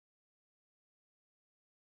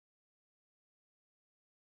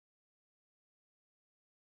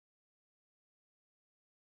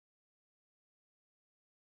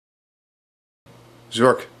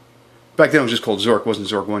Zork. Back then it was just called Zork. It wasn't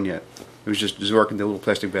Zork 1 yet. It was just Zork in the little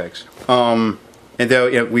plastic bags. And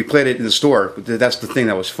then, we played it in the store. But that's the thing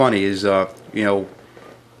that was funny is, back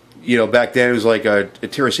then it was like a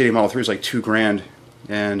Terra City Model 3 was like $2,000,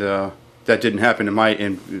 and that didn't happen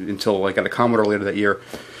until I got a Commodore later that year.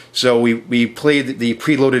 So we played the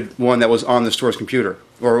preloaded one that was on the store's computer,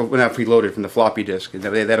 or not preloaded, from the floppy disk. And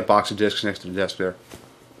they had a box of discs next to the desk there.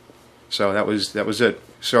 So that was it.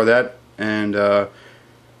 Saw that and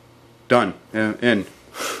done. In.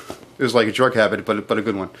 It was like a drug habit, but a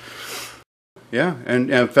good one. Yeah, and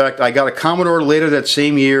in fact, I got a Commodore later that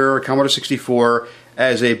same year, a Commodore 64,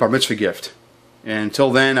 as a bar mitzvah gift. And until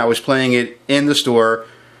then, I was playing it in the store,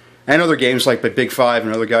 and other games like Big Five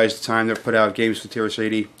and other guys at the time that put out games for Terra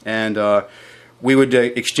City. And we would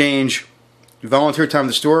exchange volunteer time in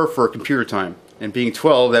the store for computer time. And being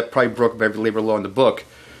 12, that probably broke every labor law in the book.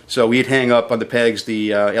 So we'd hang up on the pegs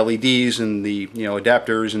the LEDs and the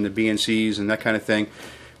adapters and the BNCs and that kind of thing.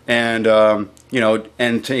 And and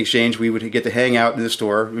in exchange, we would get to hang out in the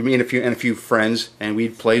store, me and a few friends, and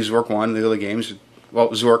we'd play Zork 1 and the other games, well,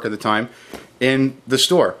 Zork at the time, in the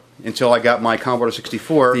store until I got my Commodore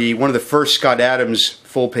 64. One of the first Scott Adams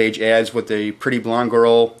full-page ads with the pretty blonde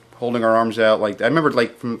girl holding her arms out, like I remember,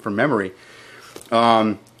 like from memory.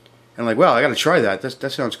 And like, well, I got to try that.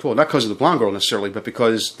 That sounds cool. Not because of the blonde girl necessarily, but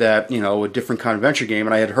because that a different kind of adventure game.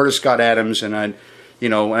 And I had heard of Scott Adams, and I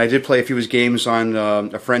did play a few of his games on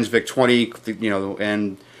a friend's VIC-20,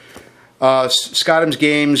 and Scott Adams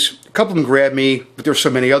games. A couple of them grabbed me, but there were so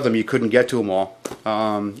many of them you couldn't get to them all.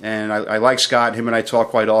 And I like Scott. Him and I talk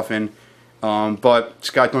quite often. But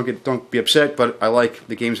Scott, don't be upset. But I like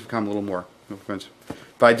the games have come a little more. No offense.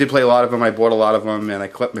 But I did play a lot of them. I bought a lot of them, and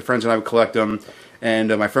my friends and I would collect them.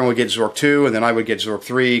 And my friend would get Zork 2, and then I would get Zork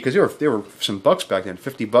 3, because there were some bucks back then,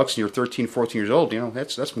 $50, and you're 13, 14 years old.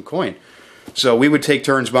 That's some coin. So we would take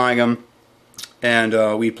turns buying them,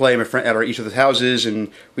 and we'd play them at each other's houses,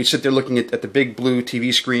 and we'd sit there looking at the big blue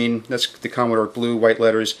TV screen. That's the Commodore blue, white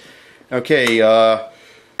letters. Okay,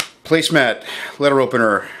 placemat, letter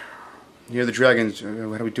opener. Here are the dragons.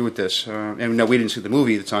 What do we do with this? And no, we didn't see the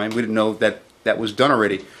movie at the time. We didn't know that was done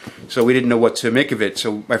already, so we didn't know what to make of it.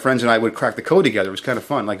 So my friends and I would crack the code together. It was kind of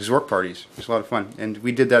fun, like Zork parties. It was a lot of fun, and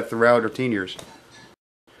we did that throughout our teen years.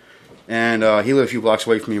 And he lived a few blocks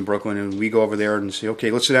away from me in Brooklyn, and we go over there and say,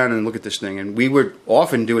 okay, let's sit down and look at this thing. And we would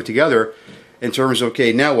often do it together in terms of,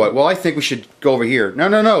 okay, now what? Well, I think we should go over here. No.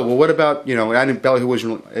 Well, what about, I didn't,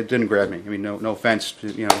 Ballyhoo it didn't grab me. I mean, no offense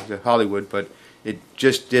to Hollywood, but it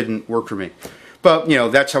just didn't work for me. But,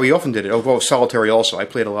 that's how we often did it. Oh, solitary also. I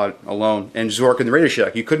played a lot alone. And Zork in the Radio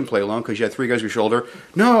Shack, you couldn't play alone because you had 3 guys on your shoulder.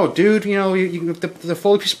 No, dude, the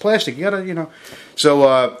full piece of plastic, you gotta,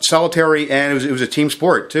 So, solitary, and it was a team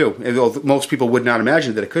sport, too. Most people would not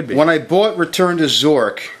imagine that it could be. When I bought Return to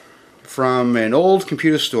Zork from an old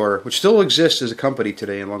computer store, which still exists as a company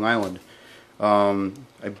today in Long Island,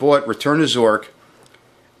 I bought Return to Zork,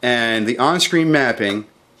 and the on-screen mapping,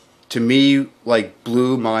 to me, like,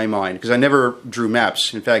 blew my mind, because I never drew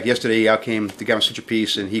maps. In fact, yesterday out came the guy on such a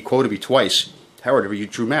piece, and he quoted me twice. Howard, you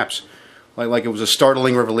drew maps. Like it was a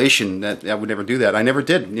startling revelation that I would never do that. I never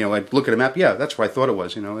did. I'd look at a map, yeah, that's what I thought it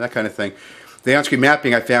was, that kind of thing. The on-screen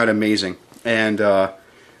mapping I found amazing. And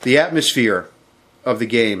the atmosphere of the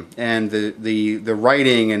game, and the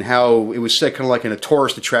writing, and how it was set kind of like in a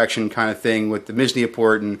tourist attraction kind of thing with the Misnia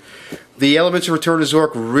port, and the elements of Return to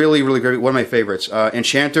Zork, really, really great. One of my favorites.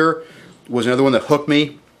 Enchanter was another one that hooked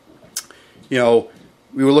me.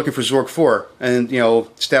 We were looking for Zork 4, and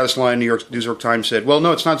status line New York Times said, well,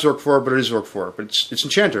 no, it's not Zork 4, but it is Zork 4. But it's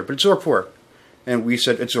Enchanter, but it's Zork 4. And we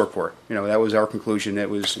said it's Zork 4. That was our conclusion.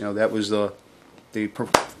 That was that was the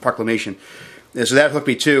proclamation. And so that hooked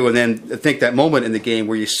me too. And then I think that moment in the game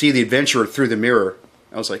where you see the adventurer through the mirror,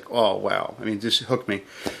 I was like, oh wow! I mean, this hooked me.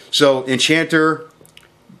 So Enchanter,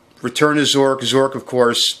 Return to Zork, Zork, of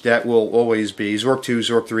course, that will always be Zork 2,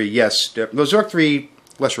 Zork 3. Yes, no, Zork 3,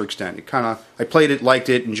 lesser extent. I played it, liked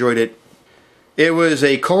it, enjoyed it. It was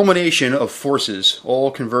a culmination of forces,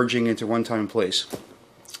 all converging into one time and place.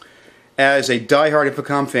 As a diehard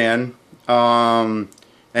Infocom fan, and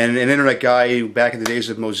an internet guy back in the days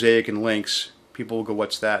of Mosaic and Lynx, people will go,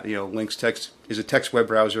 what's that? Lynx text is a text web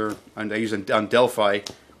browser, and I use it on Delphi.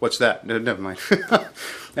 What's that? No, never mind.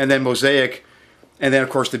 And then Mosaic, and then, of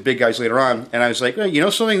course, the big guys later on. And I was like,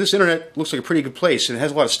 hey, something? This internet looks like a pretty good place, and it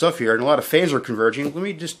has a lot of stuff here, and a lot of fans are converging. Let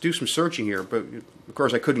me just do some searching here. But, of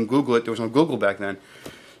course, I couldn't Google it. There was no Google back then.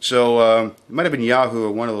 So it might have been Yahoo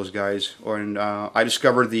or one of those guys. And I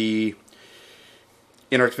discovered the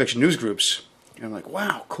internet fiction newsgroups. And I'm like,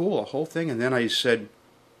 wow, cool, a whole thing. And then I said,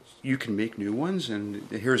 you can make new ones, and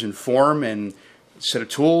here's Inform, and set of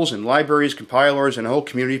tools and libraries, compilers, and a whole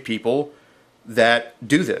community of people that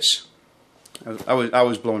do this. I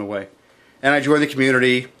was blown away. And I joined the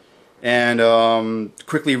community and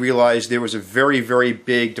quickly realized there was a very, very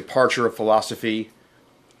big departure of philosophy.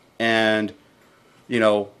 And, you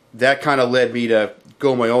know, that kind of led me to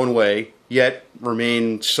go my own way, yet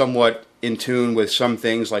remain somewhat in tune with some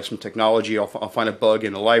things, like some technology. I'll find a bug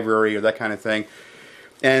in a library or that kind of thing.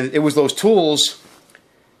 And it was those tools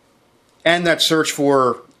and that search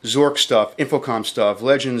for Zork stuff, Infocom stuff,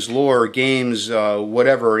 legends, lore, games,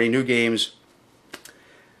 whatever, any new games,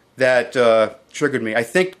 that triggered me. I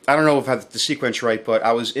don't know if I have the sequence right, but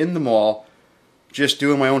I was in the mall just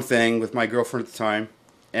doing my own thing with my girlfriend at the time,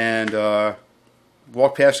 and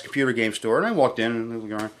walked past the computer game store, and I walked in,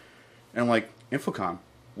 and I'm like, Infocom?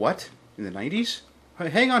 What? In the 90s?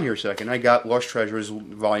 Hang on here a second. I got Lost Treasures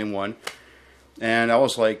Volume 1, and I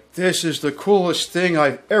was like, this is the coolest thing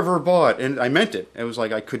I've ever bought. And I meant it. It was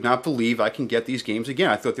like, I could not believe I can get these games again.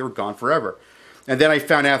 I thought they were gone forever. And then I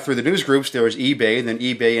found out through the news groups there was eBay, and then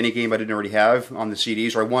eBay, any game I didn't already have on the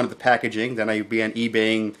CDs, or I wanted the packaging, then I began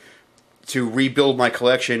eBaying to rebuild my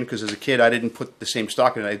collection, because as a kid I didn't put the same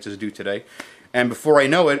stock in it as I do today. And before I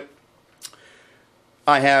know it,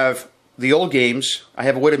 I have the old games, I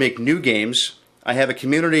have a way to make new games, I have a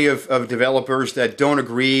community of developers that don't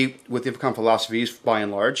agree with Infocom philosophies by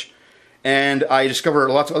and large, and I discovered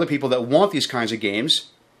lots of other people that want these kinds of games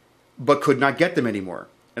but could not get them anymore.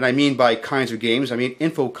 And I mean by kinds of games, I mean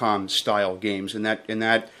Infocom style games in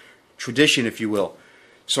that tradition, if you will.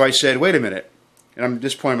 So I said, wait a minute. And at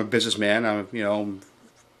this point I'm a businessman, I'm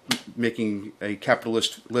making a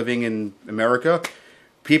capitalist living in America.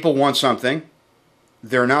 People want something,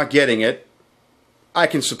 they're not getting it, I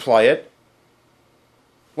can supply it.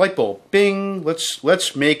 Light bulb, bing,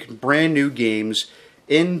 let's make brand new games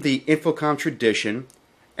in the Infocom tradition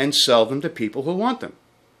and sell them to people who want them.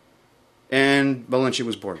 And Malinche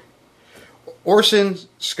was born. Orson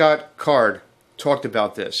Scott Card talked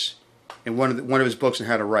about this in one of his books on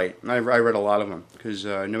how to write. And I read a lot of them, because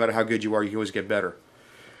no matter how good you are, you always get better.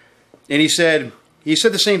 And he said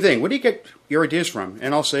the same thing. Where do you get your ideas from?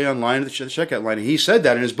 And I'll say online, the checkout line. And he said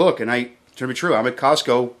that in his book, and it turned to be true. I'm at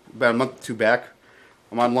Costco about a month or two back.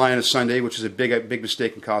 I'm online on a Sunday, which is a big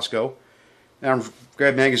mistake in Costco. And I'm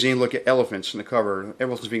grab a magazine, look at elephants in the cover.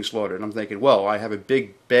 Elephants being slaughtered. And I'm thinking, well, I have a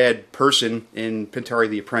big bad person in Pintari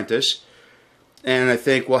the Apprentice. And I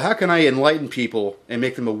think, well, how can I enlighten people and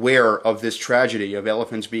make them aware of this tragedy of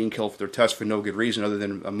elephants being killed for their tusks for no good reason other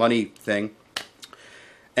than a money thing?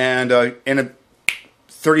 And in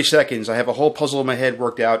 30 seconds, I have a whole puzzle in my head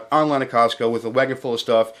worked out online at Costco with a wagon full of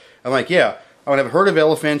stuff. I'm like, yeah, I would have a herd of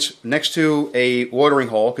elephants next to a watering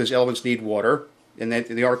hole, because elephants need water. And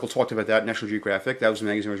the article talked about that, National Geographic. That was the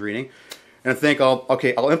magazine I was reading. And I think,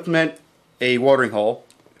 I'll implement a watering hole,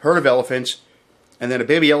 herd of elephants, and then a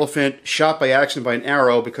baby elephant shot by accident by an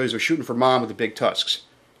arrow because they're shooting for mom with the big tusks.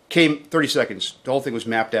 Came 30 seconds. The whole thing was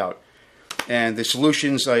mapped out. And the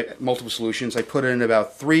solutions, multiple solutions, I put in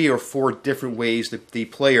about 3 or 4 different ways that the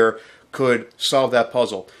player could solve that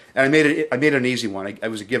puzzle. And I made it an easy one.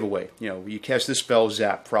 It was a giveaway. You cast this spell,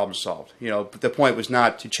 zap, problem solved. But the point was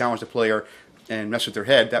not to challenge the player and mess with their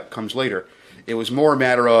head. That comes later. It was more a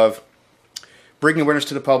matter of bringing awareness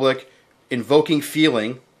to the public, invoking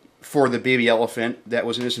feeling for the baby elephant that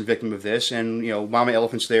was an innocent victim of this. And, Mama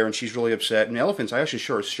Elephant's there, and she's really upset. And elephants, I actually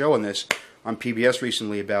saw a show on this on PBS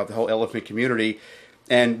recently about the whole elephant community.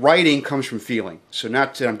 And writing comes from feeling. So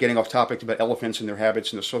not that I'm getting off topic about elephants and their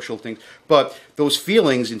habits and the social things, but those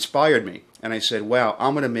feelings inspired me. And I said, wow,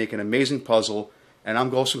 I'm going to make an amazing puzzle, and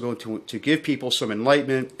I'm also going to give people some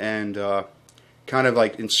enlightenment and kind of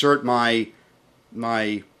like insert my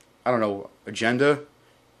I don't know, agenda.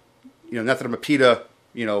 Not that I'm a PETA,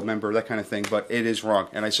 member, that kind of thing, but it is wrong.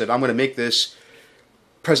 And I said, I'm going to make this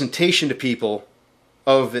presentation to people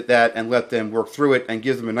of that and let them work through it and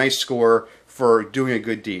give them a nice score for doing a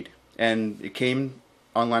good deed. And it came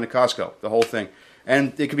online at Costco, the whole thing.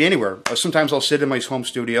 And it could be anywhere. Sometimes I'll sit in my home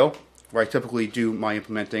studio, where I typically do my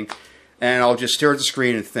implementing, and I'll just stare at the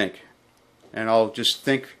screen and think. And I'll just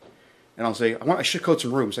think, and I'll say, I should code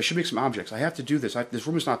some rooms. I should make some objects. I have to do this. This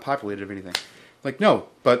room is not populated of anything. Like, no,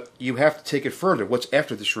 but you have to take it further. What's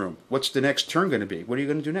after this room? What's the next turn going to be? What are you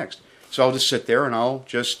going to do next? So I'll just sit there and I'll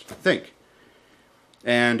just think.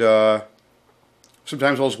 And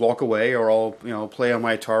sometimes I'll just walk away, or I'll play on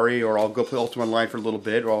my Atari, or I'll go play Ultima Online for a little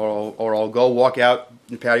bit, or I'll go walk out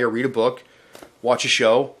in the patio, read a book, watch a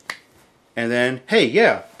show, and then, hey,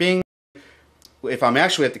 yeah, bing. If I'm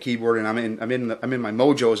actually at the keyboard and I'm in my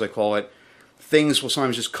mojo, as I call it, things will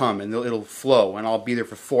sometimes just come and it'll flow, and I'll be there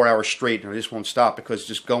for 4 hours straight, and I just won't stop because it's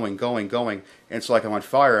just going, going, going. And it's like I'm on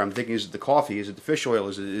fire. I'm thinking, is it the coffee? Is it the fish oil?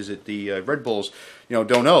 Is it the Red Bulls? You know,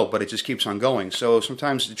 don't know, but it just keeps on going. So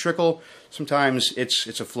sometimes it's a trickle, sometimes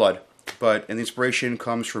it's a flood. But the inspiration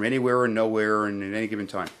comes from anywhere and nowhere and at any given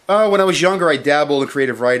time. When I was younger, I dabbled in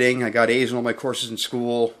creative writing. I got A's in all my courses in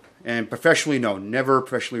school. And professionally, no, never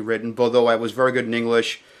professionally written, although I was very good in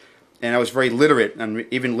English. And I was very literate, and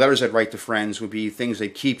even letters I'd write to friends would be things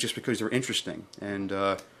they'd keep just because they're interesting. And,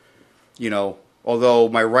 you know, although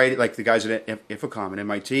my writing, like the guys at Infocom and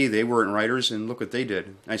MIT, they weren't writers, and look what they did.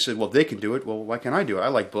 And I said, well, they can do it. Well, why can't I do it? I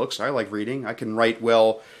like books. I like reading. I can write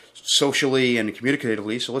well socially and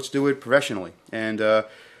communicatively, so let's do it professionally. And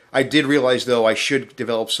I did realize, though, I should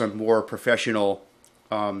develop some more professional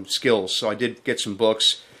skills. So I did get some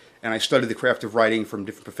books. And I studied the craft of writing from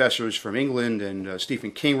different professors from England, and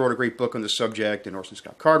Stephen King wrote a great book on the subject, and Orson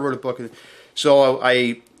Scott Card wrote a book. So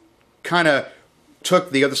I kind of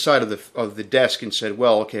took the other side of the desk and said,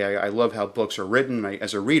 well, okay, I love how books are written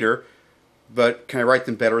as a reader, but can I write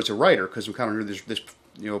them better as a writer? Because I'm kind of into this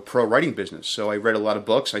pro writing business. So I read a lot of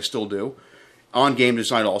books. I still do. On game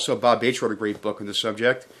design also. Bob Bates wrote a great book on the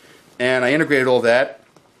subject. And I integrated all that.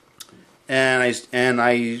 And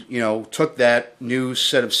I you know, took that new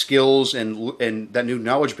set of skills and that new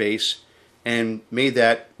knowledge base and made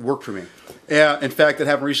that work for me. Yeah, in fact, that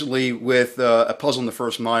happened recently with a puzzle in the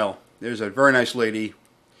first mile. There's a very nice lady.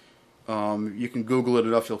 You can Google it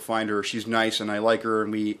enough, you'll find her. She's nice, and I like her,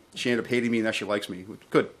 and she ended up hating me, and now she likes me.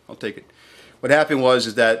 Good, I'll take it. What happened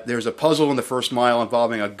was that there's a puzzle in the first mile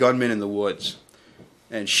involving a gunman in the woods,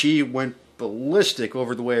 and she went ballistic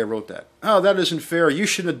over the way I wrote that. Oh, that isn't fair. You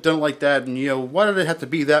shouldn't have done it like that. And, you know, why did it have to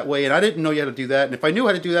be that way? And I didn't know you had to do that. And if I knew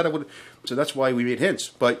how to do that, I would. So that's why we made hints.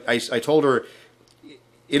 But I told her, it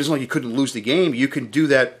isn't like you couldn't lose the game. You can do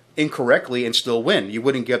that incorrectly and still win. You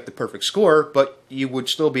wouldn't get the perfect score, but you would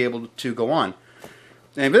still be able to go on.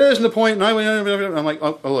 And that isn't the point. And I'm like,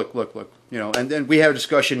 oh, look. You know, and then we had a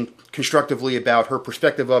discussion constructively about her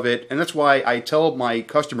perspective of it. And that's why I tell my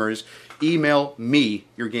customers, email me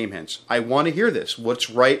your game hints. I want to hear this. What's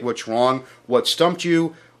right, what's wrong, what stumped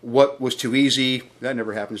you, what was too easy. That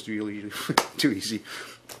never happens to you, too easy.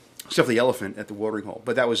 Except for the elephant at the watering hole.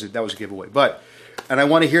 But that was a giveaway. And I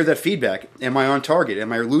want to hear that feedback. Am I on target?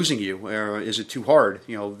 Am I losing you? Is it too hard?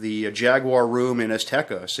 You know, the Jaguar room in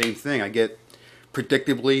Azteca, same thing. I get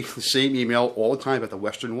predictably the same email all the time about the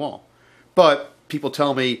Western Wall. But people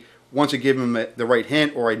tell me, once I give them the right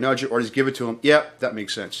hint, or I nudge it, or just give it to them, yeah, that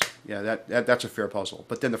makes sense. Yeah, that's a fair puzzle.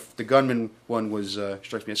 But then the gunman one was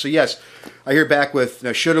strikes me. So yes, I hear back with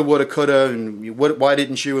shoulda, woulda, coulda, and why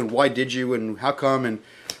didn't you, and why did you, and how come, and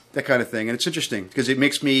that kind of thing. And it's interesting because it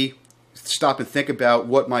makes me stop and think about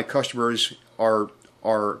what my customers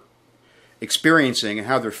are experiencing and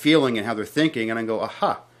how they're feeling and how they're thinking, and I go,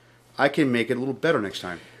 aha, I can make it a little better next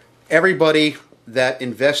time. Everybody that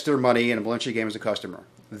invests their money in a Malinche game is a customer.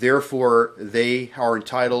 Therefore, they are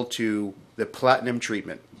entitled to the platinum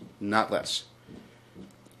treatment, not less.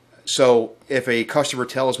 So, if a customer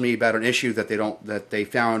tells me about an issue that they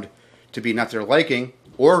found to be not their liking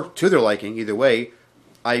or to their liking, either way,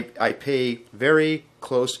 I pay very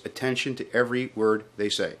close attention to every word they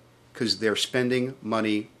say because they're spending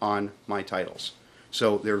money on my titles.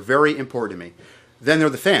 So they're very important to me. Then there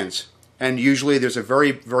are the fans, and usually there's a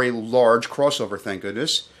very, very large crossover, thank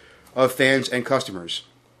goodness, of fans and customers.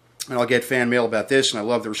 And I'll get fan mail about this, and I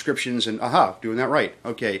love the descriptions, and aha, doing that right.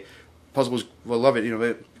 Okay, puzzle was, well, I love it.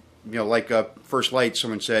 You know, like First Light,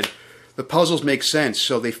 someone said, the puzzles make sense,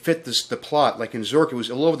 so they fit the plot. Like in Zork, it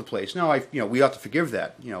was all over the place. No, we ought to forgive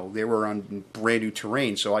that. You know, they were on brand new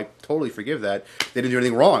terrain, so I totally forgive that. They didn't do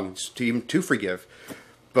anything wrong to forgive.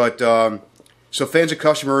 But so fans and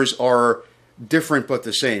customers are different but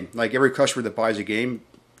the same. Like every customer that buys a game,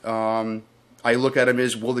 I look at them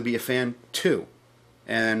as, will they be a fan too?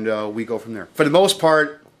 And we go from there. For the most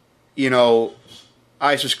part, you know,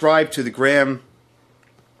 I subscribe to the Graham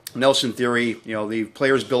Nelson theory, you know, the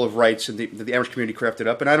player's bill of rights, and the average community crafted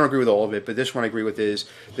up. And I don't agree with all of it, but this one I agree with is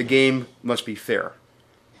the game must be fair.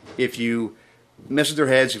 If you mess with their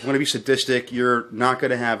heads, if you want to be sadistic, you're not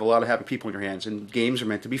going to have a lot of happy people in your hands. And games are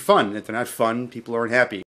meant to be fun. And if they're not fun, people aren't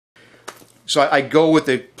happy. So I go with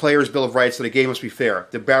the player's bill of rights that a game must be fair.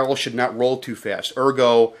 The barrel should not roll too fast.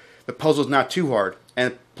 Ergo, the puzzle's not too hard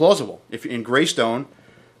and plausible. If in Greystone,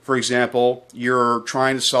 for example, you're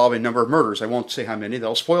trying to solve a number of murders. I won't say how many.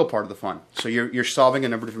 That'll spoil part of the fun. So you're solving a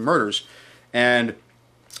number of different murders. And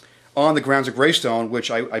on the grounds of Greystone, which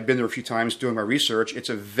I've been there a few times doing my research, it's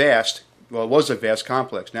a vast, well, it was a vast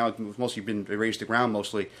complex. Now it's mostly been erased to ground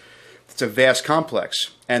mostly. it's a vast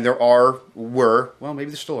complex, and there were, well,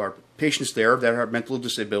 maybe there still are, patients there that have mental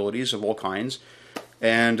disabilities of all kinds,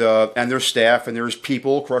 and their staff, and there's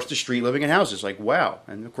people across the street living in houses. Like, wow.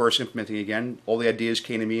 And of course, implementing again, all the ideas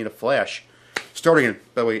came to me in a flash, starting,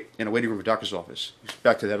 by the way, in a waiting room of a doctor's office.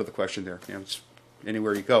 Back to that other question there. It's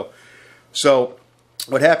anywhere you go. So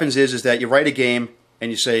what happens is that you write a game and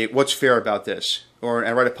you say, what's fair about this? Or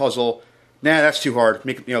I write a puzzle. Nah, that's too hard.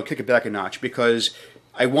 Kick it back a notch, because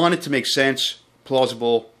I want it to make sense,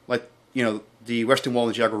 plausible, like, the Western Wall in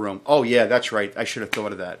the Jaguar Room. Oh, yeah, that's right. I should have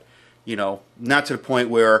thought of that. Not to the point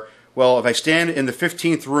where, well, if I stand in the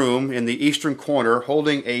 15th room in the eastern corner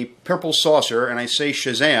holding a purple saucer and I say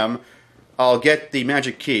Shazam, I'll get the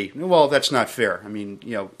magic key. Well, that's not fair. I mean,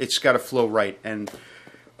 it's got to flow right. And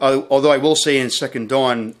although I will say in Second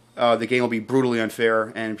Dawn, the game will be brutally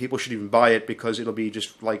unfair, and people should even buy it because it'll be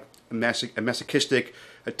just like a masochistic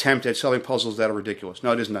attempt at selling puzzles that are ridiculous.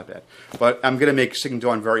 No, it isn't that bad. But I'm going to make Second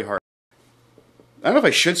Dawn very hard. I don't know if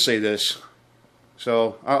I should say this,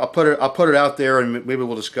 so I'll put it out there, and maybe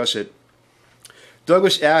we'll discuss it.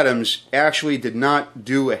 Douglas Adams actually did not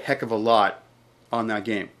do a heck of a lot on that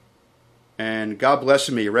game, and God bless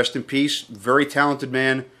him. Rest in peace. Very talented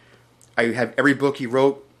man. I have every book he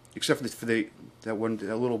wrote except for that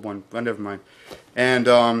little one. Oh, never mind.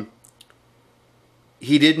 And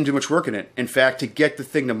he didn't do much work in it. In fact, to get the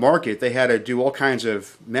thing to market, they had to do all kinds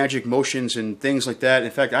of magic motions and things like that. In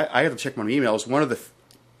fact, I had to check my emails. One of the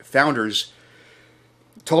founders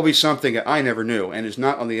told me something that I never knew and is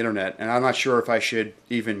not on the internet, and I'm not sure if I should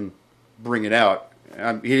even bring it out.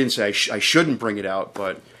 He didn't say I shouldn't bring it out,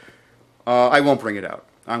 but I won't bring it out.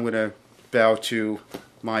 I'm going to bow to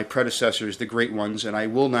my predecessors, the great ones, and I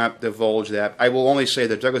will not divulge that. I will only say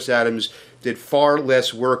that Douglas Adams did far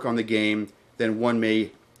less work on the game than one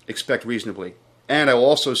may expect reasonably. And I will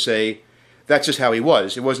also say that's just how he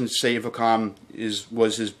was. It wasn't to say Infocom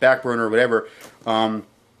was his back burner or whatever.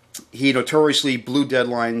 He notoriously blew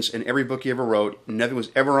deadlines in every book he ever wrote. Nothing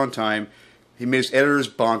was ever on time. He made his editors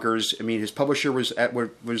bonkers. I mean, his publisher was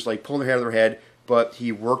like pulling their hair out of their head, but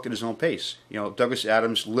he worked at his own pace. Douglas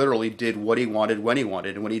Adams literally did what he wanted when he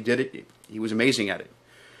wanted, and when he did it, he was amazing at it.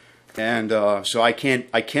 And so I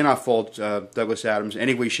cannot fault Douglas Adams in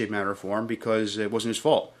any way, shape, manner, or form, because it wasn't his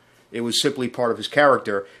fault. It was simply part of his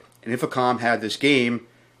character. And Infocom had this game,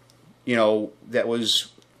 that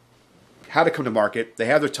was how to come to market. They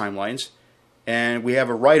have their timelines, and we have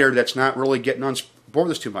a writer that's not really getting on board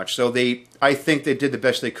with this too much. So I think they did the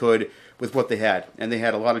best they could with what they had, and they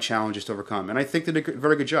had a lot of challenges to overcome. And I think they did a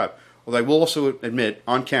very good job. Although I will also admit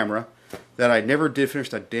on camera that I never did finish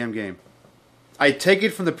that damn game. I take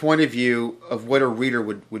it from the point of view of what a reader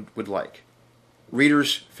would like.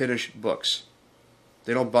 Readers finish books.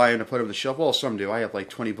 They don't buy them to put them on the shelf. Well, some do. I have like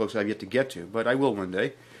 20 books I've yet to get to, but I will one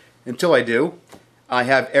day. Until I do, I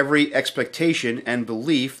have every expectation and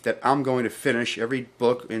belief that I'm going to finish every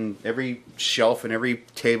book in every shelf and every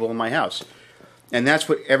table in my house. And that's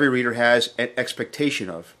what every reader has an expectation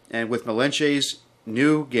of. And with Malinche's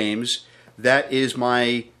new games, that is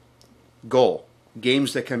my goal.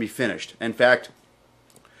 Games that can be finished. In fact,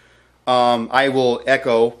 I will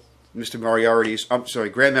echo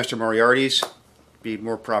Grandmaster Moriarty's, be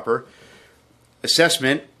more proper,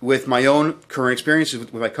 assessment with my own current experiences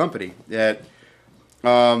with my company. That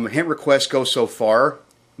hint requests go so far,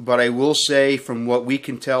 but I will say from what we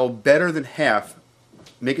can tell, better than half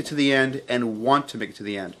make it to the end and want to make it to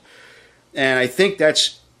the end. And I think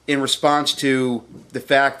that's in response to the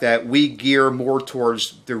fact that we gear more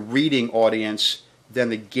towards the reading audience than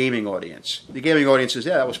the gaming audience. The gaming audience says,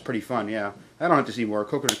 yeah, that was pretty fun, yeah. I don't have to see more.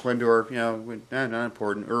 Coconut Quindor, not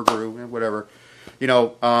important. Urgru, whatever.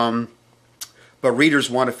 But readers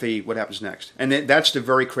want to see what happens next. And that's the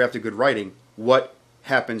very craft of good writing. What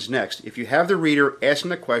happens next? If you have the reader asking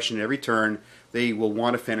the question at every turn, they will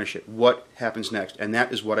want to finish it. What happens next? And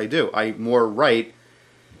that is what I do. I more write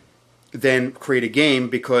than create a game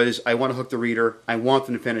because I want to hook the reader. I want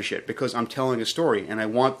them to finish it because I'm telling a story, and I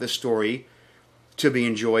want the story to be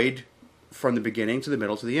enjoyed from the beginning to the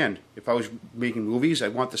middle to the end. If I was making movies, I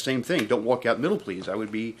want the same thing. Don't walk out middle, please. I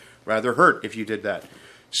would be rather hurt if you did that.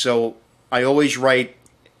 So I always write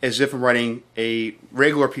as if I'm writing a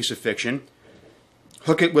regular piece of fiction,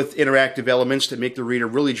 hook it with interactive elements that make the reader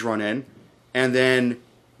really drawn in, and then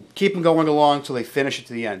keep them going along until they finish it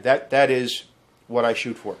to the end. That is what I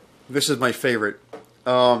shoot for. This is my favorite.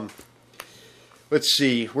 Let's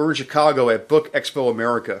see. We're in Chicago at Book Expo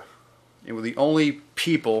America, and we're the only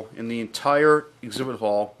people in the entire exhibit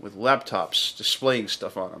hall with laptops displaying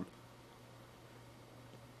stuff on them.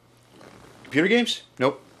 Computer games?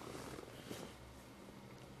 Nope.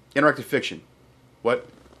 Interactive fiction. What?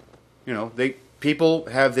 You know, people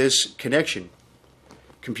have this connection,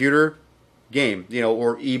 computer, game, you know,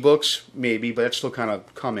 or ebooks maybe, but that's still kind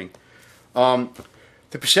of coming.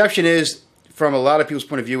 The perception is, from a lot of people's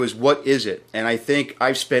point of view, is what is it? And I think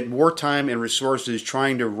I've spent more time and resources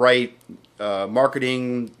trying to write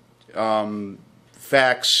marketing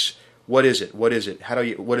facts. What is it? What is it?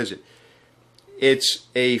 What is it? It's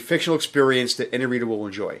a fictional experience that any reader will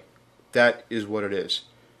enjoy. That is what it is.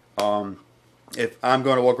 If I'm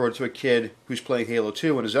going to walk over to a kid who's playing Halo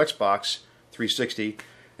 2 on his Xbox 360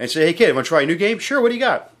 and say, "Hey kid, want to try a new game?" "Sure, what do you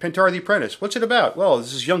got?" "Pentara the Apprentice." "What's it about?" "Well,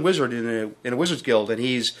 this is a young wizard in a wizard's guild, and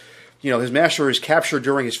he's, you know, his master is captured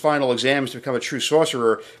during his final exams to become a true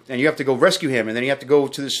sorcerer, and you have to go rescue him, and then you have to go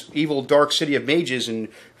to this evil dark city of mages and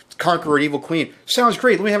conquer an evil queen." "Sounds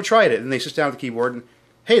great, let me have tried it." And they sit down at the keyboard and,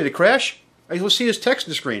 "Hey, did it crash?" "Let's see this text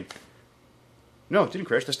on the screen." "No, it didn't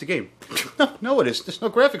crash, that's the game." No, it is. There's no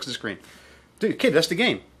graphics on the screen. "Dude, kid, that's the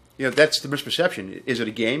game." You know, that's the misperception. Is it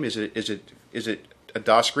a game? Is it a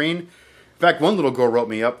DOS screen? In fact, one little girl wrote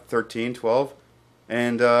me up, 13, 12,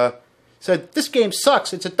 and said, "This game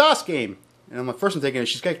sucks. It's a DOS game." And my first I'm thinking,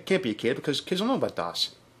 can't be a kid because kids don't know about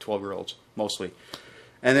DOS. 12-year-olds, mostly.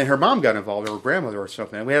 And then her mom got involved, or her grandmother or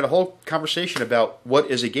something. And we had a whole conversation about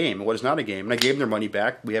what is a game and what is not a game. And I gave them their money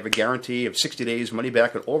back. We have a guarantee of 60 days money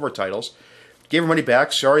back on all of our titles. Gave her money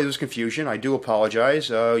back. Sorry there was confusion. I do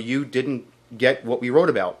apologize. You didn't get what we wrote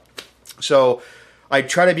about. So I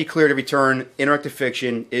try to be clear at every turn. Interactive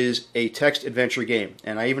fiction is a text adventure game.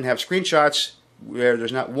 And I even have screenshots where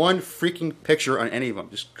there's not one freaking picture on any of them.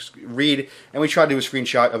 Just read. And we try to do a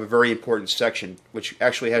screenshot of a very important section, which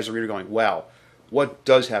actually has the reader going, "Wow, what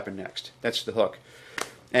does happen next?" That's the hook.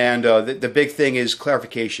 And the big thing is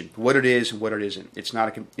clarification. What it is and what it isn't. It's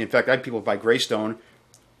not in fact, I had people buy Greystone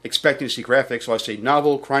expecting to see graphics. So I say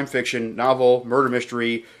novel, crime fiction, novel, murder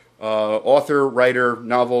mystery, author, writer,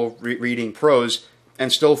 novel, reading, prose,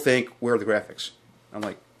 and still think, where are the graphics? I'm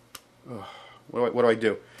like, oh, what do I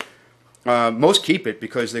do? Most keep it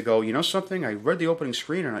because they go, "You know something? I read the opening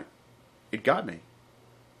screen and it got me.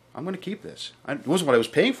 I'm going to keep this. It wasn't what I was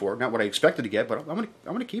paying for, not what I expected to get, but I'm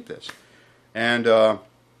going to keep this." And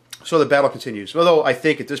so the battle continues. Although I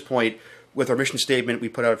think at this point, with our mission statement we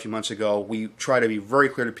put out a few months ago, we try to be very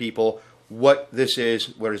clear to people what this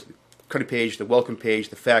is, what is the credit page, the welcome page,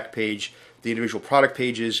 the fact page, the individual product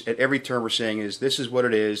pages. At every turn we're saying is, this is what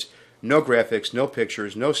it is. No graphics, no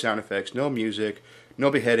pictures, no sound effects, no music, no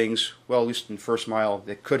beheadings. Well, at least in First Mile,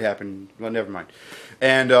 that could happen. Well, never mind.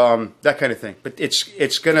 And that kind of thing. But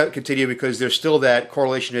it's going to continue because there's still that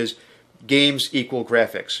correlation is games equal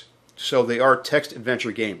graphics. So they are text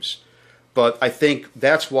adventure games. But I think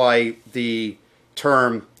that's why the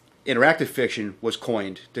term interactive fiction was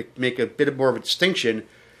coined, to make a bit more of a distinction,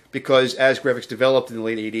 because as graphics developed in the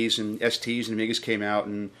late 80s and STs and Amigas came out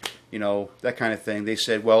and, you know, that kind of thing, they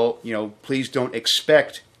said, well, you know, please don't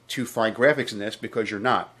expect to find graphics in this because you're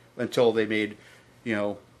not, until they made, you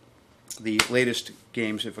know, the latest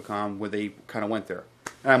games, Infocom, where they kind of went there.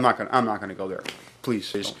 And I'm not gonna go there.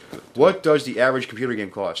 Please. What does the average computer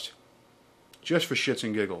game cost? Just for shits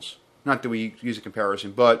and giggles. Not that we use a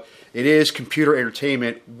comparison, but it is computer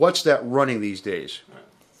entertainment. What's that running these days?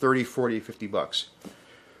 30, 40, 50 bucks.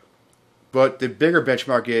 But the bigger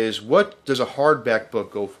benchmark is, what does a hardback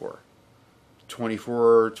book go for?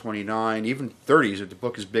 24, 29, even 30s if the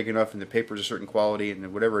book is big enough and the paper is a certain quality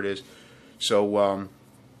and whatever it is. So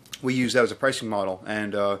we use that as a pricing model.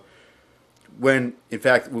 And when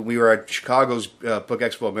we were at Chicago's Book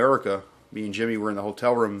Expo America, me and Jimmy were in the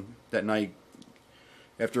hotel room that night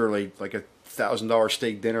after like a $1,000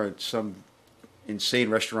 steak dinner at some insane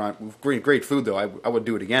restaurant. Great food though. I would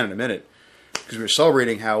do it again in a minute, because we were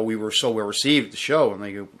celebrating how we were so well received at the show, and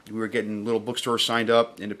like we were getting little bookstores signed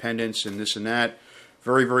up, independents and this and that.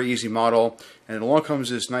 Very, very easy model. And then along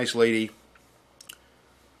comes this nice lady.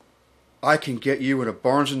 "I can get you in a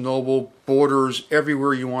Barnes & Noble, Borders,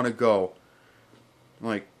 everywhere you want to go."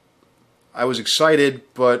 Like, I was excited,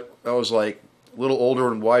 but I was like a little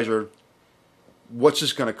older and wiser. What's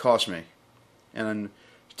this going to cost me? And then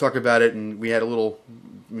talk about it, and we had a little,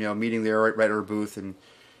 meeting there right at our booth, and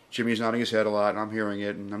Jimmy's nodding his head a lot, and I'm hearing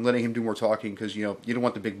it, and I'm letting him do more talking because, you don't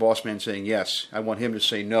want the big boss man saying yes. I want him to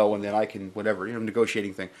say no, and then I can, whatever,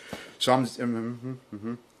 negotiating thing. So I'm,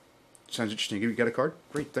 sounds interesting. You got a card?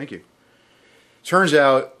 Great, thank you. Turns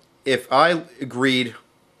out, if I agreed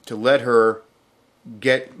to let her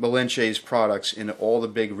get Malinche's products into all the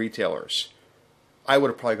big retailers, I would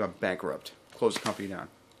have probably gone bankrupt, closed the company down.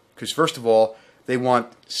 Because first of all, they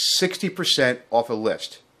want 60% off a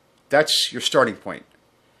list. That's your starting point.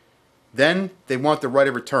 Then they want the right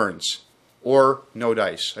of returns. or no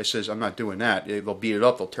dice. I says, I'm not doing that. They'll beat it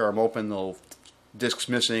up. They'll tear them open. They'll discs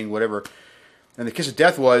missing, whatever. And the kiss of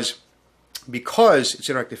death was, because it's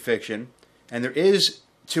interactive fiction, and there is,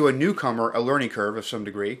 to a newcomer, a learning curve of some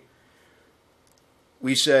degree,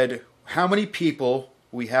 we said, how many people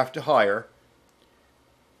we have to hire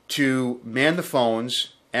to man the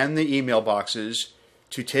phones and the email boxes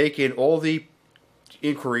to take in all the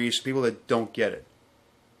inquiries, people that don't get it.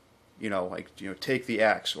 Take the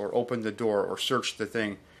axe or open the door or search the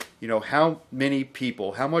thing. How many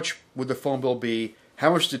people, how much would the phone bill be?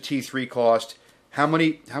 How much does the T3 cost? How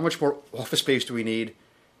much more office space do we need?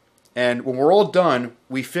 And when we're all done,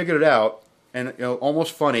 we figured it out, and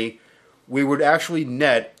almost funny, we would actually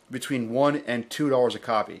net between $1 and $2 a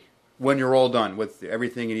copy when you're all done with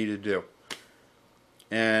everything you need to do.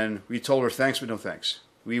 And we told her, thanks, but no thanks.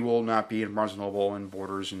 We will not be in Barnes & Noble and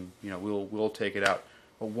Borders, and we'll take it out.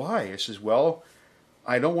 But why? I says, well,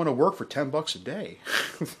 I don't want to work for $10 a day.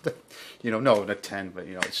 No, not 10, but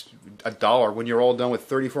it's $1 when you're all done with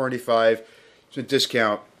 $34.95. It's a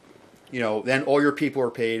discount. Then all your people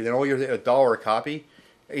are paid. Then all your $1 a copy.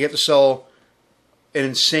 You have to sell an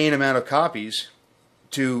insane amount of copies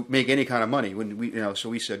to make any kind of money. So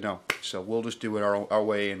we said no. So we'll just do it our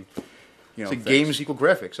way, and so games equal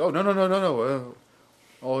graphics. Oh no.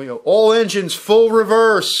 All engines full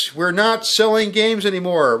reverse. We're not selling games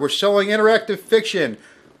anymore. We're selling interactive fiction.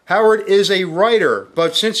 Howard is a writer,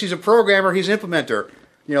 but since he's a programmer, he's an implementer.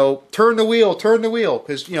 Turn the wheel,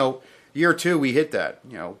 because year 2 we hit that.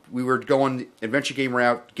 We were going adventure game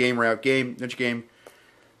route, adventure game.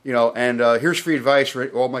 And here's free advice for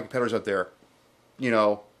all my competitors out there.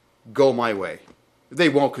 Go my way. They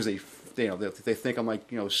won't, because they think I'm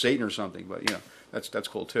like Satan or something, but that's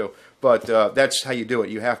cool too. But that's how you do it.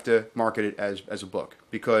 You have to market it as a book,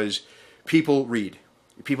 because people read.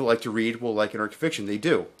 People like to read. Will like interactive fiction. They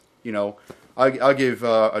do. I'll give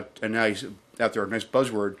a nice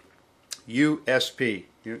buzzword. USP.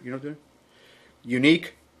 You know what I'm doing?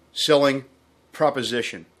 Unique selling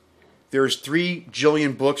proposition. There's 3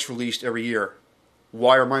 jillion books released every year.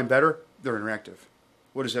 Why are mine better? They're interactive.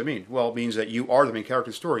 What does that mean? Well, it means that you are the main character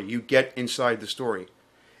of the story. You get inside the story.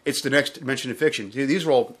 It's the next dimension of fiction. These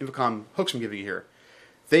are all Infocom hooks I'm giving you here.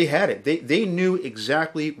 They had it. They knew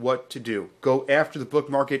exactly what to do. Go after the book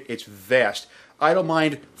market. It's vast. I don't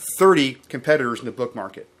mind 30 competitors in the book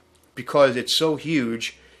market, because it's so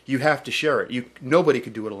huge. You have to share it. Nobody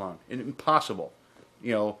could do it alone. Impossible.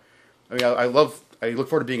 I look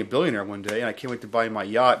forward to being a billionaire one day, and I can't wait to buy my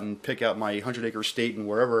yacht and pick out my 100-acre estate and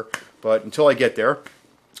wherever. But until I get there,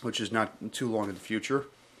 which is not too long in the future,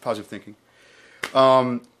 positive thinking,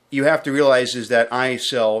 you have to realize is that I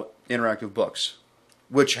sell interactive books,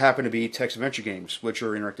 which happen to be text adventure games, which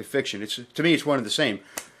are interactive fiction. To me, it's one and the same.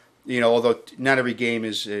 Although not every game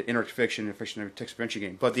is interactive fiction, and fiction is a text adventure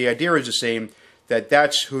game. But the idea is the same.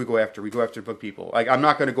 That's who we go after. We go after book people. I'm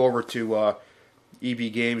not going to go over to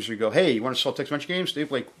EB Games or go, hey, you want to sell text adventure games? They're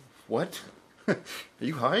like, what? Are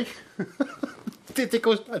you high? It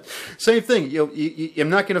goes nuts. Same thing. I'm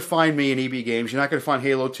not going to find me in EB Games. You're not going to find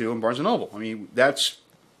Halo 2 in Barnes & Noble. That's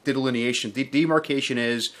the delineation. The demarcation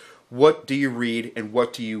is, what do you read and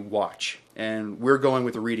what do you watch? And we're going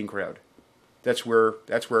with the reading crowd. That's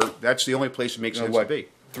the only place it makes sense to be.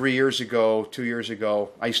 3 years ago, 2 years ago,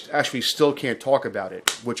 I actually still can't talk about it,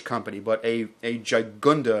 which company, but a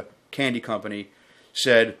Gigunda candy company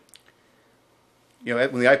said, when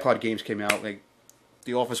the iPod games came out,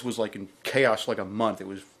 the office was in chaos a month. It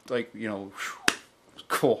was it was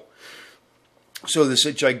cool. So this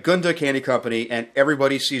is Gigunda candy company, and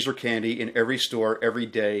everybody sees their candy in every store every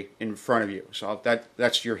day in front of you. So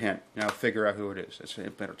that's your hint. Now figure out who it is. That's the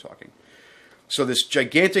implementer talking. So this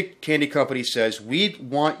gigantic candy company says, we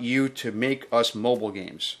want you to make us mobile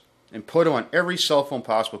games and put them on every cell phone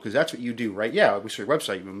possible, because that's what you do, right? Yeah, we see your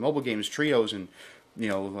website, mobile games, trios, and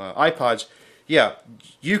iPods. Yeah,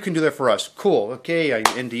 you can do that for us. Cool. Okay,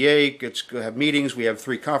 NDA. Let's go have meetings. We have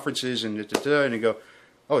 3 conferences, and and you go,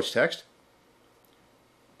 oh, it's text.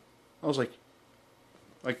 I was like,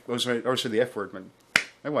 I always said the F word, man.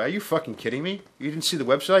 Are you fucking kidding me? You didn't see the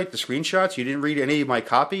website, the screenshots? You didn't read any of my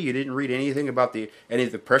copy? You didn't read anything about any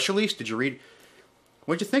of the press release? Did you read?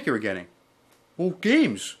 What did you think you were getting? Well,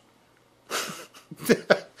 games.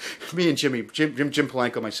 Me and Jim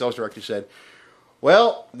Polanco, my sales director, said,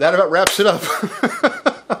 well, that about wraps it up.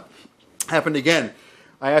 Happened again.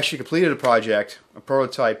 I actually completed a project, a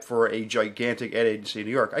prototype for a gigantic ad agency in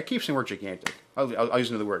New York. I keep saying the word gigantic. I'll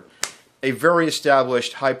use another word. A very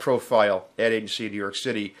established, high-profile ad agency in New York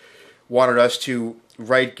City wanted us to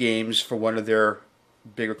write games for one of their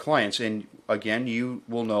bigger clients. And again, you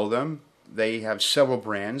will know them. They have several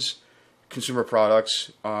brands. consumer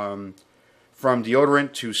products, from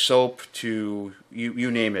deodorant to soap to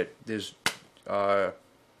you name it. There's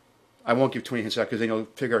I won't give too many hints out because then you'll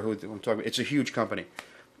figure out who I'm talking about. It's a huge company,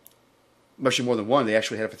 much more than one. They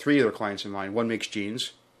actually had it for 3 of their clients in mind. One makes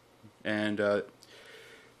jeans, and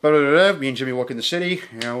me and Jimmy walk in the city.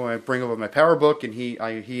 You know, I bring over my power book, and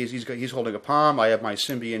he's holding a Palm. I have my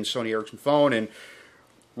Symbian Sony Ericsson phone, and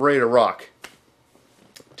ready to rock.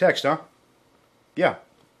 Text, huh? Yeah.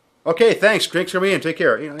 Okay, thanks. Thanks for coming in. Take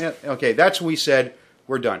care. You know, yeah, okay, that's what we said.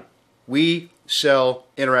 We're done. We sell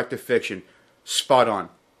interactive fiction. Spot on.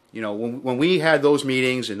 You know, when we had those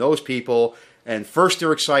meetings and those people, and first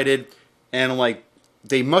they're excited, and like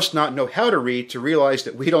they must not know how to read to realize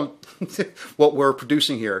that we don't what we're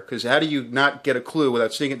producing here. Because how do you not get a clue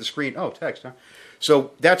without seeing it on the screen? Oh, text, huh?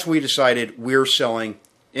 So that's what we decided. We're selling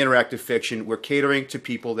interactive fiction. We're catering to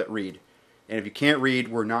people that read. And if you can't read,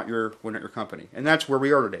 we're not your company. And that's where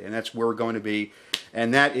we are today. And that's where we're going to be.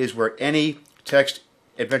 And that is where any text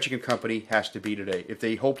adventure company has to be today. If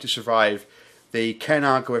they hope to survive, they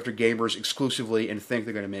cannot go after gamers exclusively and think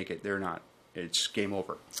they're going to make it. They're not. It's game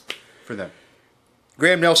over for them.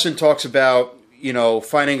 Graham Nelson talks about, you know,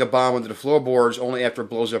 finding a bomb under the floorboards only after it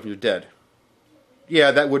blows up and you're dead.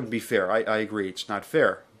 Yeah, that wouldn't be fair. I agree. It's not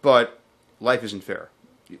fair. But life isn't fair.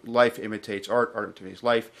 Life imitates art. Art imitates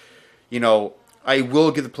life. You know, I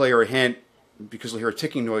will give the player a hint because they'll hear a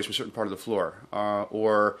ticking noise from a certain part of the floor.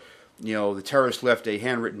 Or, you know, the terrorist left a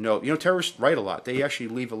handwritten note. You know, terrorists write a lot. They actually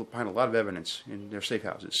leave behind a lot of evidence in their safe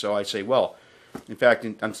houses. So I say, well, in fact,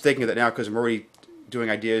 I'm thinking of that now because I'm already doing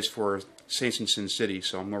ideas for Saints in Sin City.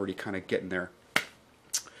 So I'm already kind of getting there.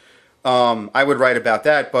 I would write about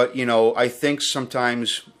that. But, you know, I think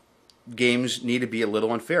sometimes games need to be a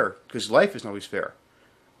little unfair because life isn't always fair.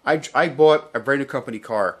 I bought a brand new company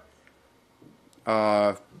car.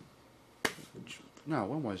 No,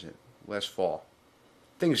 when was it? Last fall.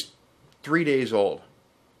 Thing's 3 days old.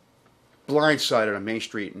 Blindsided on Main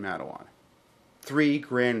Street in Mattawan.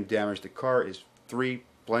 $3,000 in damage. The car is 3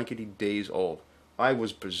 blankety days old. I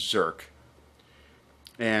was berserk.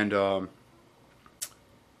 And or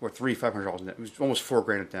 $500. It was almost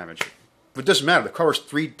 $4,000 in damage. But it doesn't matter. The car was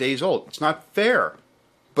 3 days old. It's not fair,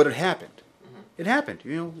 but it happened. It happened.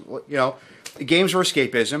 You know. Games are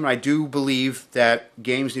escapism, and I do believe that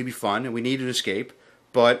games need to be fun, and we need an escape,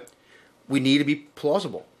 but we need to be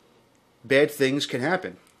plausible. Bad things can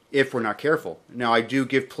happen if we're not careful. Now, I do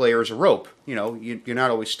give players a rope. You know, you're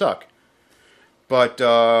not always stuck. But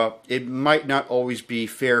it might not always be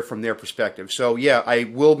fair from their perspective. So, yeah, I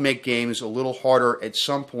will make games a little harder at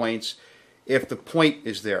some points if the point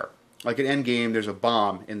is there. Like in Endgame, there's a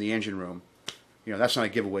bomb in the engine room. You know, that's not a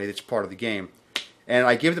giveaway. That's part of the game. And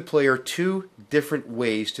I give the player 2 different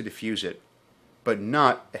ways to defuse it, but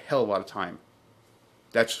not a hell of a lot of time.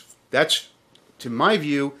 That's to my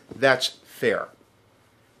view, that's fair.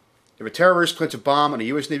 If a terrorist plants a bomb on a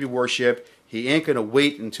U.S. Navy warship, he ain't going to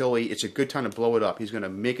wait until it's a good time to blow it up. He's going to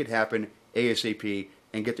make it happen ASAP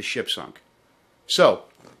and get the ship sunk. So,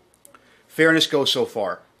 fairness goes so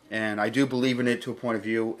far. And I do believe in it to a point of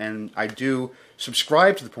view, and I do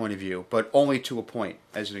subscribe to the point of view, but only to a point,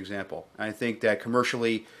 as an example. And I think that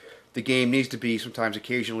commercially, the game needs to be sometimes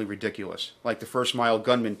occasionally ridiculous. Like the First Mile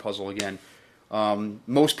Gunman puzzle again.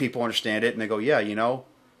 Most people understand it, and they go, yeah, you know,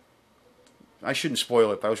 I shouldn't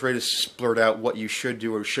spoil it, but I was ready to splurt out what you should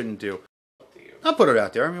do or shouldn't do. I'll put it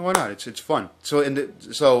out there. I mean, why not? It's fun. So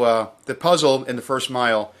the puzzle in the First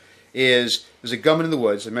Mile is there's a gunman in the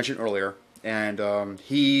woods, I mentioned earlier, and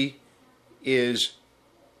he is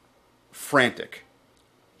frantic.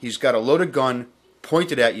 He's got a loaded gun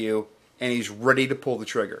pointed at you, and he's ready to pull the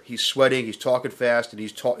trigger. He's sweating, he's talking fast, and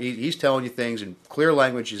he's telling you things in clear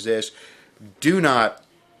language is this: do not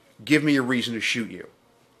give me a reason to shoot you.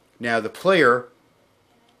 Now, the player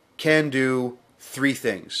can do 3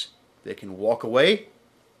 things. They can walk away.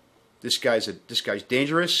 This guy's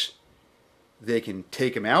dangerous. They can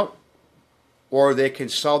take him out, or they can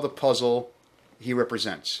solve the puzzle he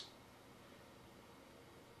represents.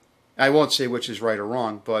 I won't say which is right or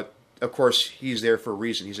wrong, but of course he's there for a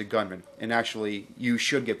reason. He's a gunman, and actually you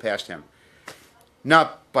should get past him.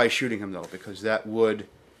 Not by shooting him though, because that would,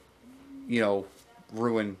 you know,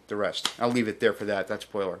 ruin the rest. I'll leave it there for that. That's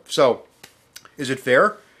spoiler. So, is it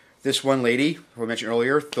fair? This one lady, who I mentioned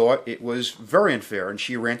earlier, thought it was very unfair, and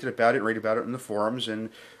she ranted about it, raved about it in the forums, and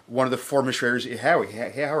one of the forum administrators,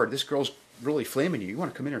 hey Howard, this girl's really flaming you. You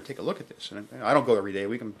want to come in here and take a look at this? And I don't go every day a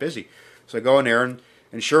week. I'm busy. So I go in there,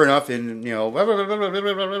 and sure enough, and you know, blah, blah, blah, blah, blah,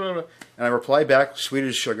 blah, blah, blah, and I reply back, sweet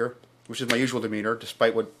as sugar, which is my usual demeanor,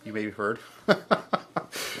 despite what you may have heard.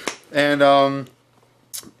 And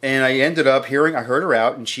And I ended up hearing, I heard her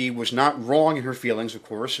out, and she was not wrong in her feelings, of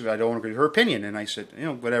course. I don't agree with her opinion. And I said,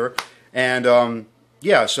 whatever. And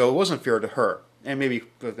yeah, so it was unfair to her. And maybe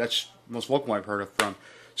that's the most vocal one I've heard from.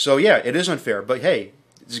 So yeah, it is unfair. But hey,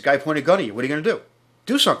 this guy pointed a gun at you. What are you going to do?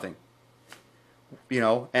 Do something.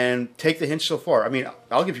 And take the hint so far. I mean,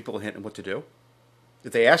 I'll give people a hint on what to do.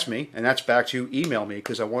 If they ask me, and that's back to email me,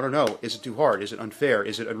 because I want to know, is it too hard? Is it unfair?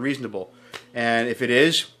 Is it unreasonable? And if it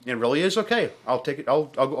is, it really is, okay, I'll take it. I'll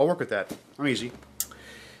work with that. I'm easy.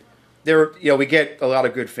 We get a lot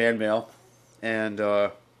of good fan mail, and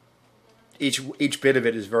each bit of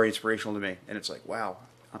it is very inspirational to me. And it's like, wow,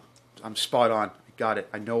 I'm spot on. I got it.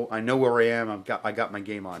 I know where I am. I got my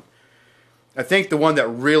game on. I think the one that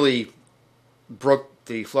really broke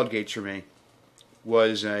the floodgates for me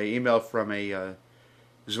was an email from a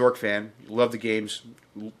Zork fan. Loved the games,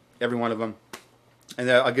 every one of them. And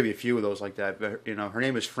I'll give you a few of those like that. But, her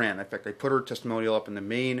name is Fran. In fact, I put her testimonial up in the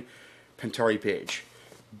main Pentari page.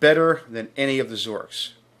 Better than any of the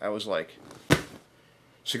Zorks. I was like,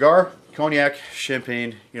 cigar, cognac,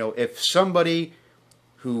 champagne. If somebody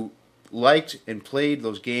who liked and played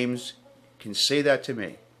those games can say that to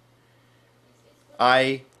me,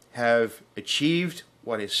 I have achieved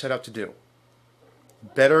what I set out to do.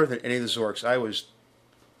 Better than any of the Zorks.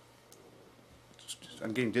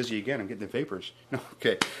 I'm getting dizzy again. I'm getting the vapors. No,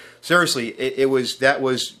 okay. Seriously, that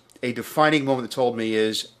was a defining moment that told me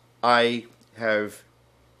is I have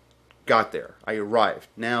got there. I arrived.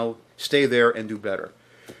 Now stay there and do better.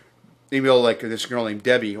 Email like this girl named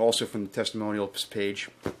Debbie, also from the testimonials page.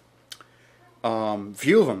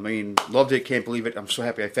 Few of them. I mean, loved it. Can't believe it. I'm so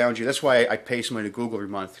happy I found you. That's why I pay somebody to Google every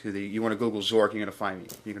month. You want to Google Zork, you're going to find me.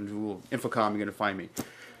 You can Google Infocom, you're going to find me.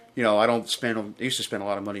 I used to spend a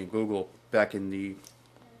lot of money in Google back in the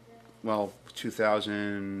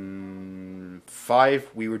 2005,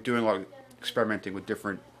 we were doing a lot of experimenting with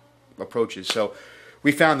different approaches. So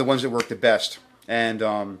we found the ones that worked the best.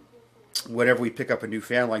 And whenever we pick up a new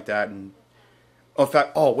fan like that, and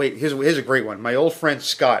here's a great one. My old friend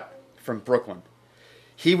Scott from Brooklyn.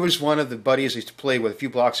 He was one of the buddies I used to play with a few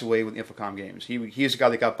blocks away with Infocom games. He's the guy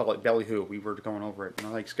that got Ballyhoo. We were going over it. And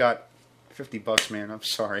I'm like, Scott, $50, man. I'm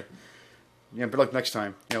sorry. Yeah, but like next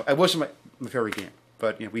time. It wasn't my favorite game.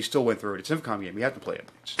 But we still went through it. It's an Infocom game. We have to play it.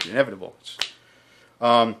 It's inevitable.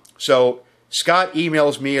 So Scott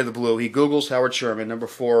emails me out of the blue. He Googles Howard Sherman, number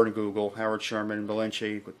 4 in Google. Howard Sherman,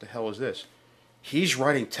 Malinche. What the hell is this? He's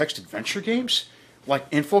writing text adventure games like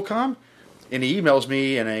Infocom, and he emails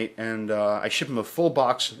me, and I ship him a full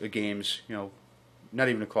box of games. Not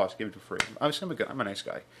even a cost. Give it for free. I'm a nice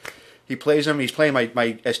guy. He plays them. He's playing my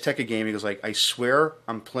Azteca game. He goes like, I swear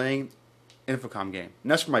I'm playing Infocom game.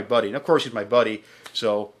 And that's for my buddy. And of course he's my buddy,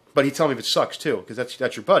 but he told me if it sucks too, because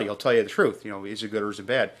that's your buddy. I'll tell you the truth. Is it good or is it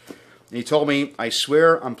bad? And he told me, I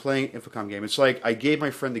swear I'm playing Infocom game. It's like I gave my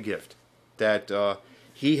friend the gift that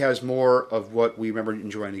he has more of what we remember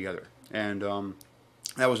enjoying together. And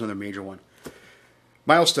that was another major one.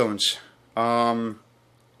 Milestones. I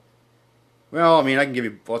can give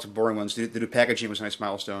you lots of boring ones. The new packaging was a nice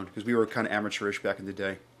milestone because we were kind of amateurish back in the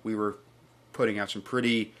day. We were putting out some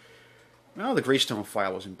pretty... the Greystone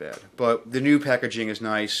file wasn't bad, but the new packaging is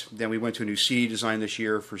nice. Then we went to a new CD design this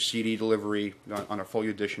year for CD delivery on our folio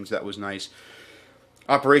editions. That was nice.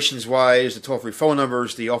 Operations-wise, the toll-free phone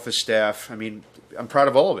numbers, the office staff. I'm proud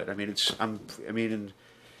of all of it.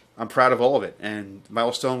 I'm proud of all of it. And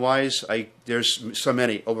milestone-wise, there's so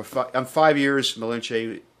many. I'm 5 years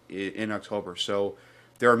Malinche in October, so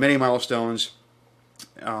there are many milestones.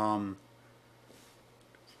 They're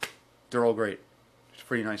all great. It's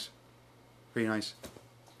pretty nice. Pretty nice.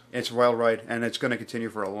 It's a wild ride, and it's going to continue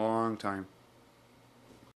for a long time.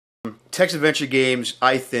 Text adventure games,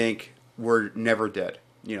 I think, were never dead.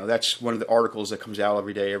 That's one of the articles that comes out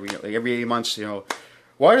every day, every 8 months.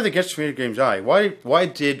 Why do the text adventure games die? Why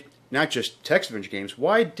did not just text adventure games?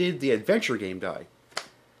 Why did the adventure game die?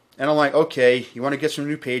 And I'm like, okay, you want to get some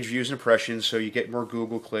new page views and impressions, so you get more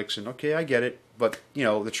Google clicks, and okay, I get it. But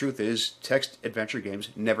the truth is, text adventure games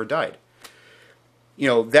never died.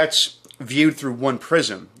 That's viewed through one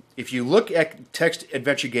prism. If you look at text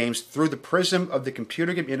adventure games through the prism of the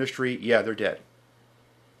computer game industry, yeah, they're dead.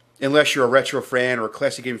 Unless you're a retro fan or a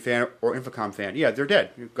classic game fan or Infocom fan, yeah, they're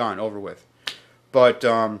dead. You're gone, over with. But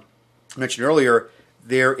I mentioned earlier,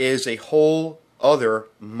 there is a whole other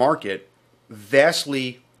market,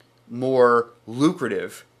 vastly more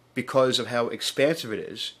lucrative because of how expansive it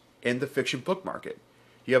is in the fiction book market.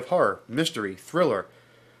 You have horror, mystery, thriller.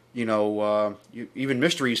 Even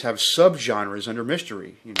mysteries have subgenres under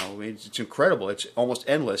mystery. It's incredible. It's almost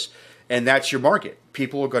endless, and that's your market.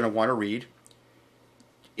 People are going to want to read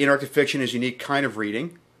interactive fiction is a unique kind of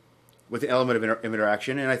reading with an element of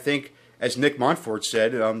interaction. And I think, as Nick Montfort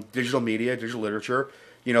said, digital media, digital literature,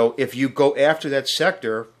 if you go after that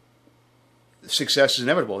sector, success is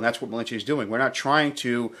inevitable. And that's what Malinche is doing. We're not trying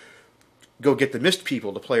to go get the mist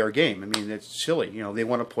people to play our game. I mean, it's silly. They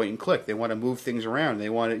want to point and click. They want to move things around. They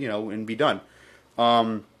want to, and be done.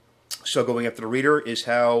 So going after the reader is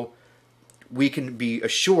how we can be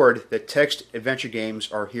assured that text adventure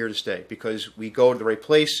games are here to stay, because we go to the right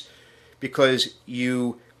place, because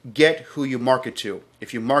you get who you market to.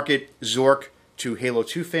 If you market Zork to Halo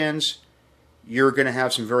 2 fans, you're going to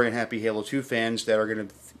have some very unhappy Halo 2 fans that are going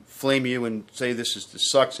to flame you and say this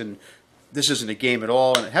sucks and this isn't a game at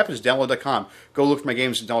all. And it happens at download.com. Go look for my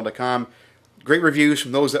games at download.com. Great reviews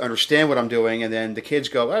from those that understand what I'm doing, and then the kids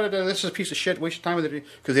go, oh, this is a piece of shit, waste your time with it,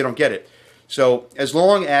 because they don't get it. So as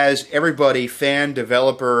long as everybody, fan,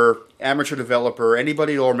 developer, amateur developer,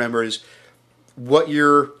 anybody that all remembers what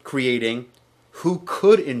you're creating, who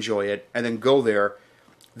could enjoy it, and then go there,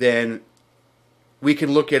 then we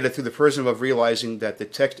can look at it through the prism of realizing that the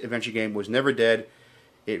text adventure game was never dead,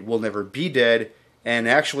 it will never be dead, and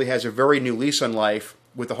actually has a very new lease on life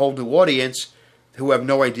with a whole new audience who have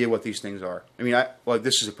no idea what these things are. I mean,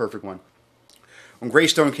 this is a perfect one. When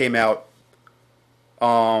Greystone came out,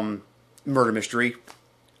 murder mystery,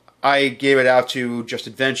 I gave it out to just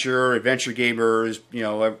adventure gamers,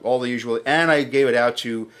 all the usual, and I gave it out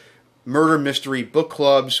to murder mystery book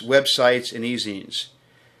clubs, websites, and e-zines.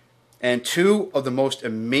 And two of the most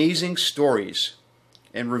amazing stories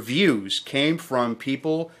and reviews came from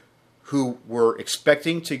people who were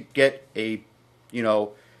expecting to get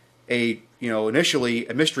initially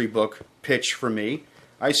a mystery book pitch from me.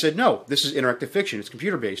 I said, no, this is interactive fiction. It's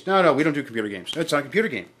computer-based. No, we don't do computer games. No, it's not a computer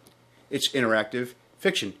game. It's interactive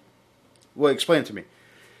fiction. Well, explain it to me.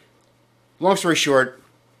 Long story short,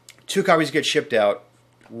 2 copies get shipped out.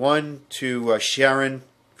 One to Sharon,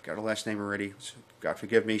 I forgot her last name already. God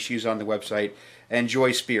forgive me. She's on the website. And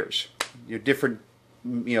Joy Spears. Different,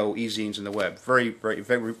 e-zines in the web. Very, very,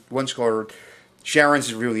 very. One's called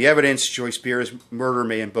Sharon's Reviewing the Evidence. Joy Spears, Murder,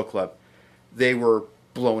 Mayhem Book Club. They were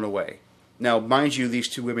blown away. Now, mind you, these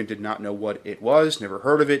 2 women did not know what it was, never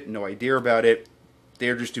heard of it, no idea about it.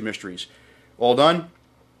 They're just 2 mysteries. All done.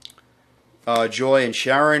 Joy and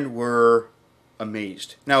Sharon were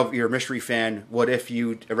amazed. Now, if you're a mystery fan, what if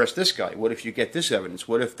you arrest this guy? What if you get this evidence?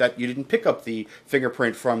 What if that you didn't pick up the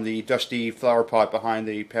fingerprint from the dusty flower pot behind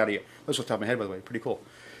the patio? That's off the top of my head, by the way. Pretty cool.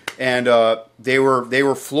 And they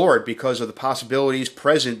were floored because of the possibilities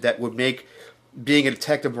present that would make being a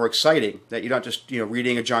detective more exciting. That you're not just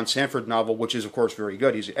reading a John Sanford novel, which is of course very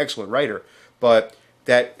good. He's an excellent writer, but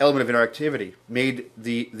that element of interactivity made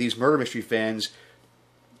these murder mystery fans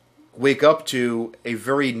wake up to a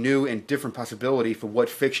very new and different possibility for what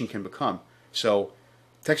fiction can become. So,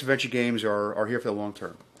 text adventure games are here for the long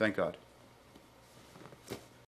term. Thank God.